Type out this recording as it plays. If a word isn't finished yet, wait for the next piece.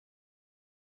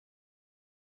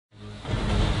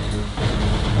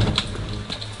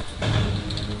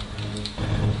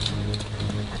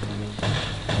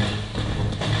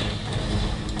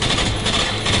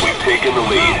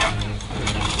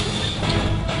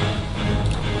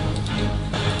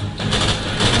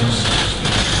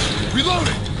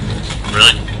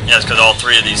because all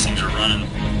three of these things are running.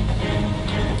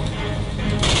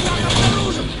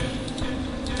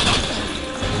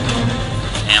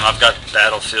 Damn, I've got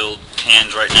battlefield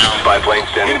hands right now. Spy plane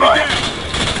standing by.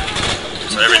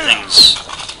 So everything's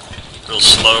real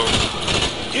slow.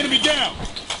 Enemy down.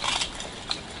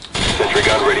 Sentry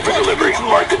gun ready for delivery.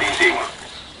 Mark the DZ.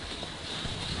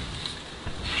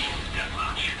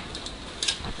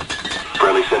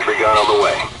 Friendly sentry gun on the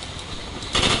way.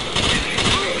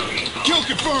 Kill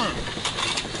confirmed.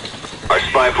 Our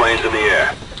spy plane's in the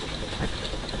air.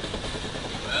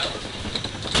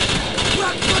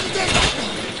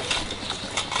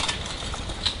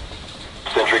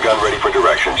 Sentry gun ready for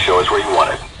direction. Show us where you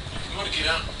want it. You want to get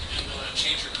out and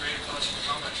change your creative costume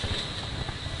combat training?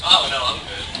 Oh, no, I'm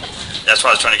good. That's why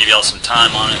I was trying to give y'all some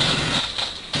time on it.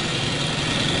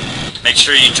 Make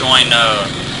sure you join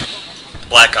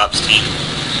Black Ops team.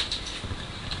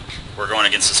 We're going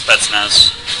against the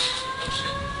Spetsnaz.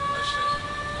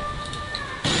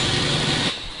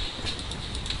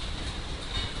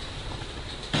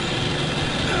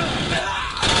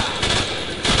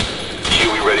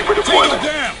 Huey ready for deployment.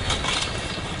 Down.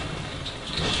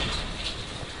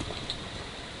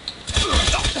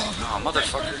 Oh,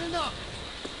 motherfucker.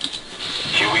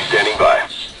 Huey standing by.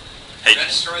 Hey, Did I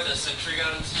destroy the sentry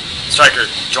guns? Striker,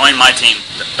 join my team.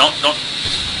 Don't.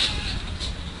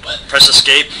 What? Press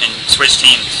escape and switch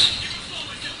teams.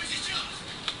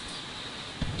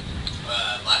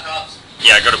 Black Ops?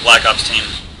 Yeah, go to Black Ops team.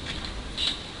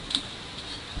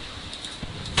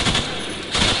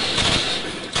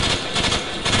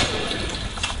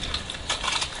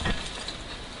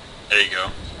 There you go.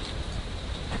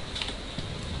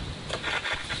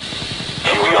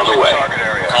 Huey on the way.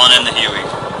 Calling in the Huey.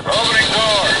 Opening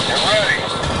door. Get ready.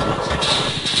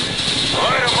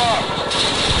 Light him up.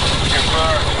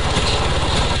 Confirmed.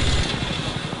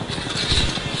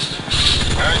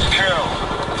 Nice kill.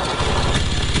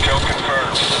 Kill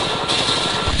confirmed.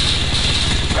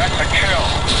 That's a kill.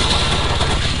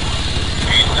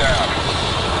 He's down.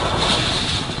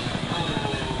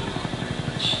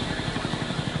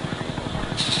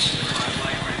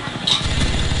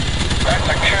 That's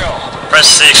a kill. Press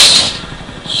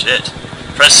 6. Shit.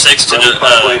 Press 6 to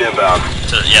Plane inbound.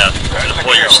 to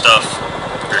deploy your stuff,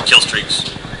 your kill streaks.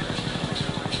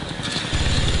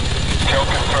 Kill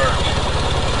confirmed.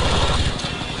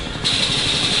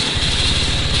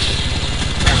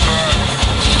 Confirmed.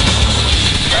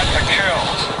 That's a kill.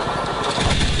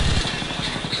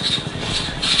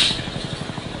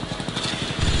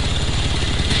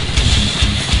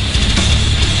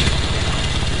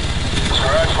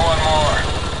 Scratch one more.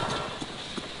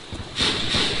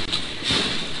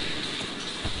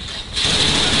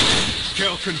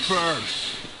 Kill confirmed.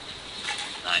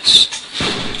 Nice.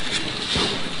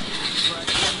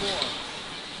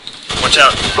 Watch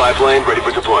out. Spy plane ready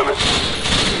for deployment.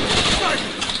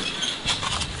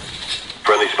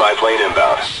 Friendly spy plane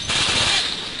inbound.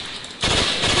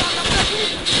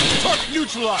 Target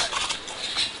neutralized.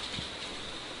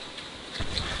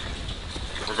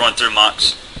 We're going through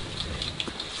Mox.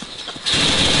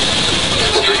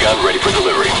 Sentry gun ready for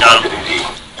delivery. Got him. Mark the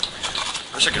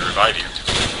DZ. Wish I could revive you.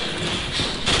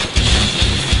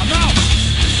 I'm out.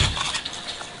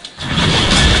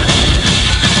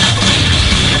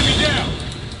 Enemy down.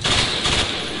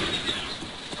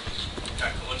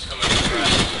 Tactical one's coming from the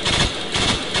right.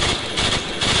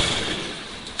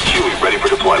 Huey ready for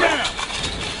deployment. Down.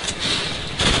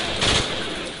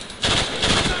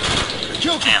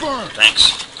 Kill Damn. confirmed.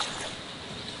 Thanks.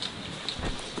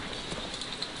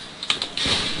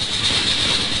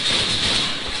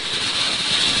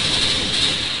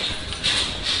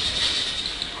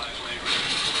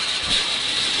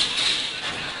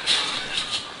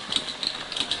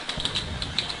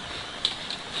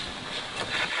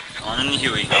 On in the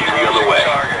Huey. Huey on the way.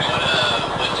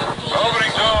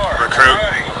 Opening door. Recruit.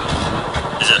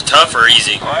 Is it tough or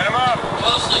easy? Light him up.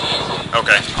 Mostly easy.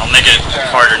 Okay, I'll make it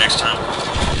harder next time.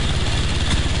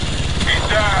 He's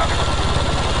down.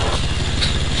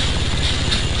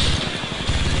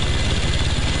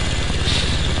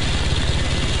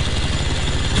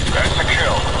 That's a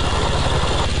kill.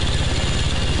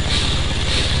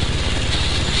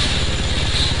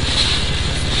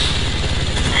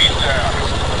 He's down.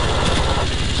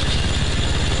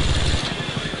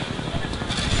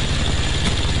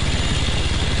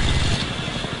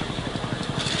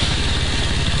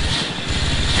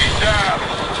 He's down.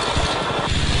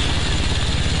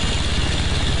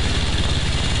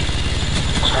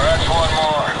 Scratch one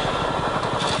more.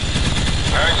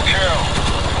 Nice kill.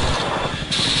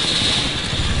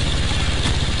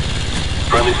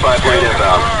 Friendly spy plane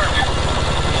inbound.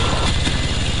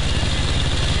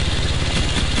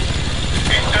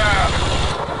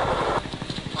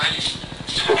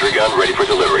 Sentry gun ready for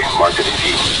delivery. Marked as ET.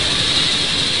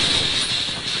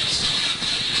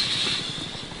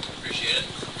 Appreciate it.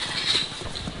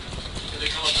 Here they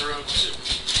come up the road too.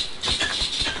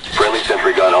 Friendly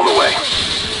sentry gun on the way.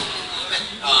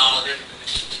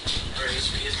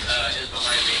 He's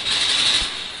behind me.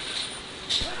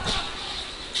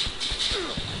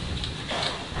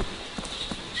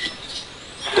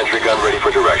 Sentry gun ready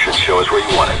for directions. Show us where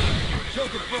you want it.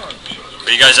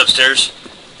 Are you guys upstairs?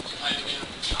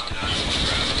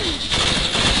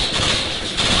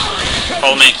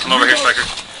 Follow me. Come over here, Striker.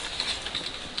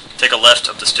 Take a left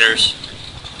up the stairs.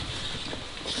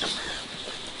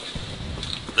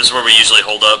 This is where we usually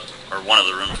hold up, or one of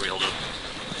the rooms we hold up.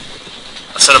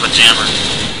 I set up a jammer.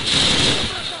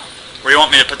 Where do you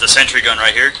want me to put the sentry gun?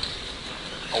 Right here?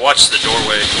 I'll watch the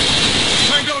doorway.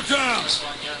 Tango down! This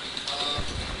one, yeah.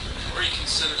 Or you can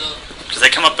set it up. Because they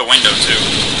come up the window too.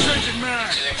 Changing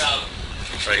mag! They come.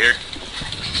 Right here.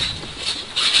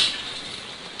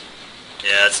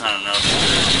 Yeah, it's not enough.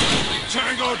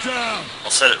 Tango down!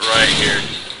 I'll set it right here.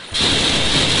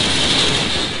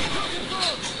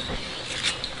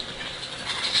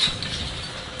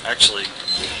 Actually,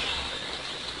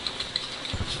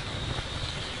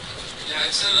 Yeah, I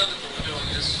set it up at the window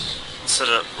like this. I'll set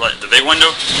it up right the big window.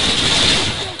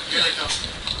 Here they come.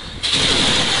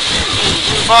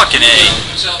 Fucking A.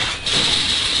 So,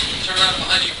 turn around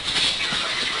behind you.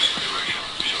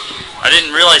 I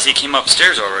didn't realize he came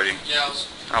upstairs already. Yeah,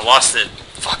 I lost the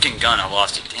fucking gun. I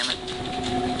lost it. Damn it.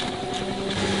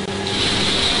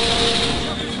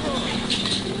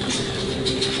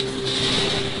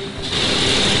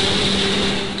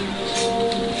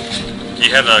 Do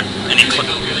you have any?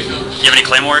 Here they go. You have any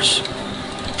claymores?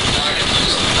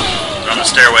 They're on the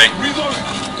stairway.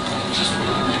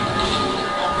 Reloading!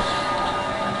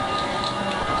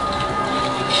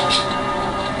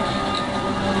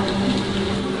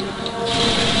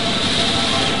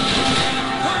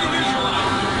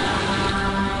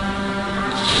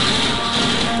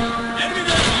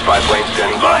 Spy plane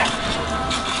standing by.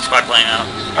 Spy plane out.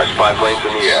 Our spy plane's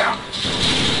in the air.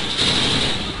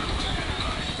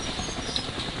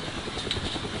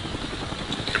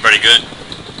 Everybody good?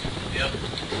 Yep.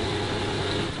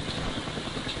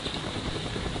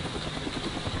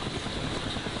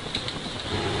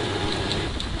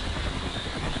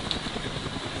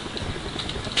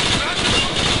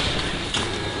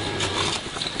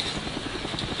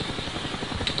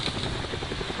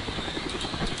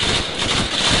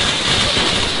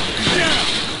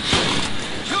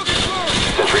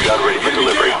 Sentry gun ready for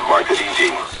delivery. Marked as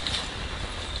ET.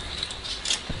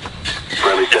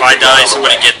 Friendly If I sentry gun die, on the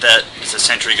somebody way. get that. It's a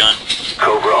sentry gun.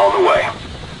 Cobra on the way.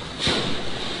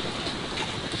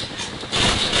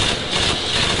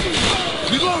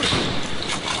 Reloading!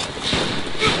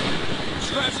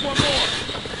 Scratch one more!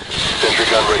 Sentry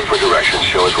gun ready for directions.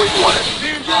 Show us where you want it.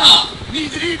 Stand down!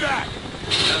 Needs an evac!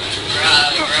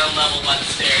 Ground level by the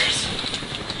stairs.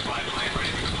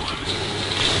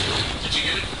 Did you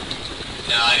get it?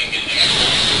 No, I didn't get it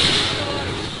yet.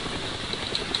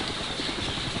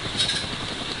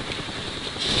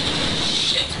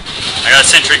 Shit. I got a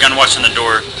sentry gun watching the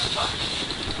door.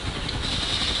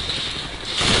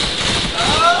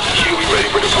 Huey ready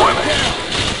for deployment.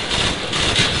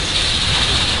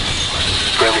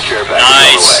 Friendly care package on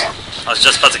the Nice. way. I was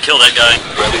just about to kill that guy.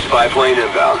 Friendly spy plane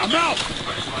inbound. I'm out!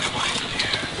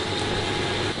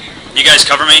 You guys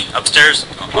cover me upstairs?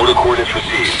 Order coordinates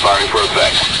received. Firing for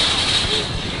effect.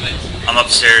 I'm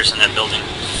upstairs in that building.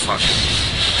 Fuck.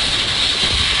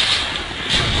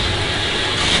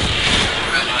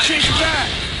 Change back!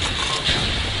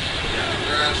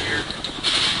 They're out here.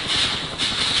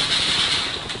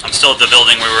 I'm still at the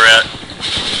building we were at.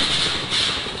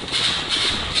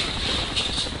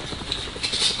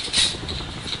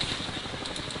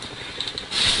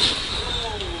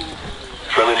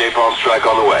 Friendly napalm strike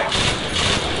on the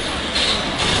way.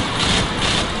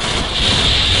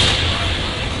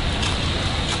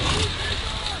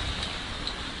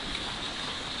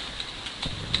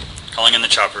 Calling in the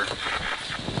chopper.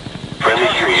 Friendly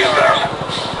Huey inbound.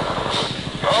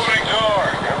 Opening door!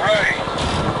 Get ready!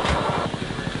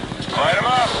 Light him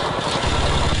up!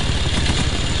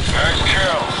 Nice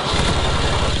kill!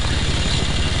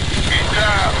 He's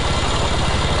down!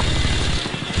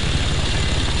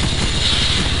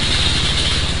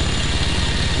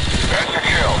 That's a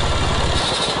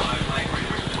kill!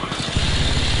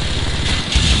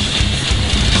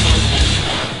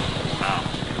 Wow.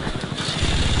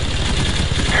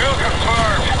 Kill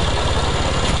confirmed!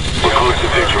 We're close to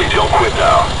victory. Don't quit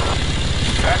now.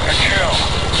 That's a kill!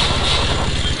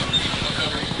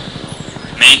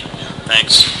 Me?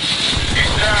 Thanks.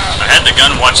 He's I had the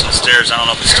gun watching the stairs. I don't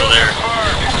know if it's still there.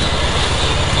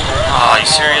 Oh, are you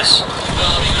serious?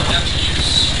 Well, I mean, after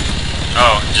use.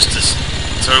 Oh, just this.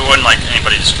 So it wasn't like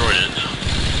anybody destroyed it.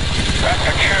 That's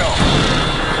a kill.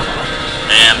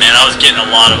 Man, I was getting a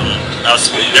lot of them. I was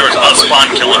spawn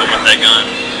killing them with that gun.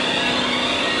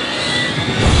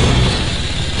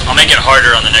 I'll make it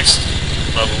harder on the next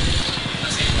level.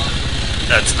 That's aimbot.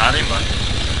 That's not aimbot.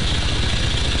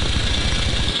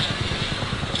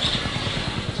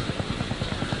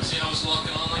 See how it's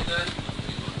locking on like that?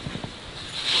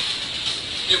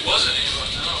 It wasn't aimbot,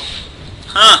 no.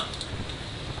 Huh.